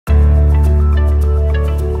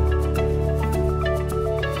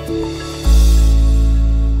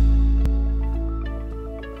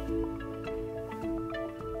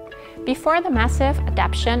Before the massive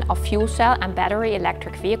adoption of fuel cell and battery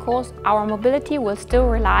electric vehicles, our mobility will still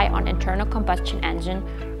rely on internal combustion engine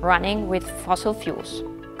running with fossil fuels.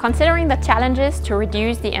 Considering the challenges to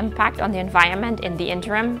reduce the impact on the environment in the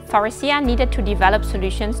interim, Faurecia needed to develop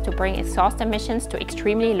solutions to bring exhaust emissions to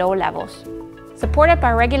extremely low levels. Supported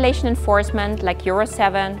by regulation enforcement like Euro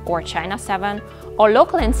 7 or China 7, or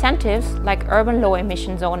local incentives like urban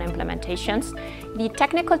low-emission zone implementations, the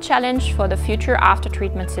technical challenge for the future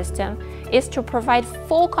after-treatment system is to provide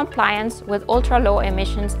full compliance with ultra-low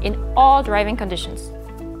emissions in all driving conditions.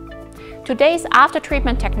 Today's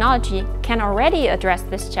after-treatment technology can already address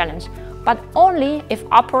this challenge, but only if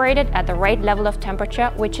operated at the right level of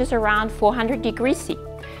temperature, which is around 400 degrees C.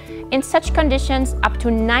 In such conditions, up to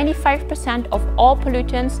 95% of all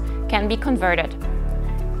pollutants can be converted.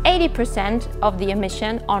 80% of the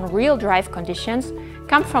emission on real drive conditions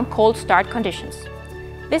come from cold start conditions.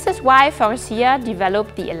 This is why Faurecia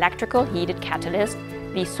developed the electrical heated catalyst,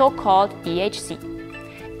 the so-called EHC.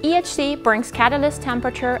 EHC brings catalyst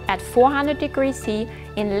temperature at 400 degrees C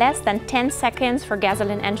in less than 10 seconds for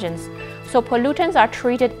gasoline engines, so pollutants are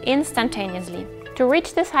treated instantaneously. To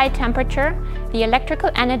reach this high temperature, the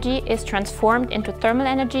electrical energy is transformed into thermal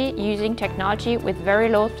energy using technology with very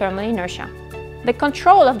low thermal inertia. The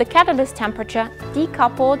control of the catalyst temperature,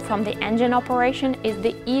 decoupled from the engine operation, is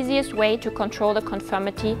the easiest way to control the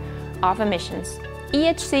conformity of emissions.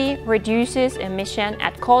 EHC reduces emission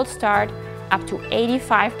at cold start up to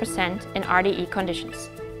 85% in RDE conditions.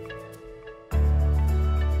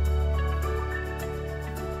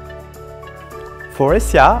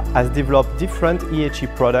 Faurecia has developed different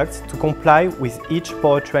EHC products to comply with each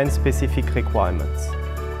powertrain-specific requirements.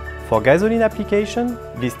 For gasoline application,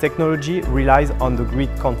 this technology relies on the grid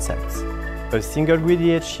concepts, a single grid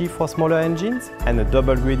EHC for smaller engines and a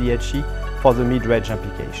double grid EHC for the mid-range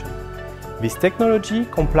application. This technology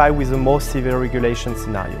complies with the most severe regulation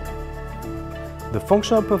scenario. The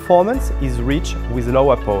functional performance is reached with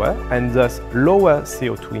lower power and thus lower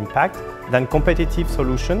CO2 impact than competitive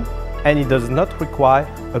solutions, and it does not require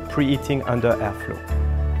a preheating under airflow.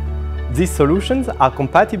 These solutions are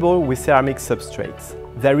compatible with ceramic substrates.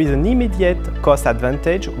 There is an immediate cost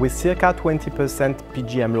advantage with circa 20%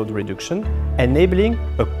 PGM load reduction, enabling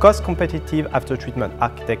a cost-competitive after-treatment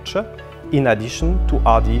architecture in addition to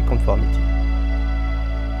RDE conformity.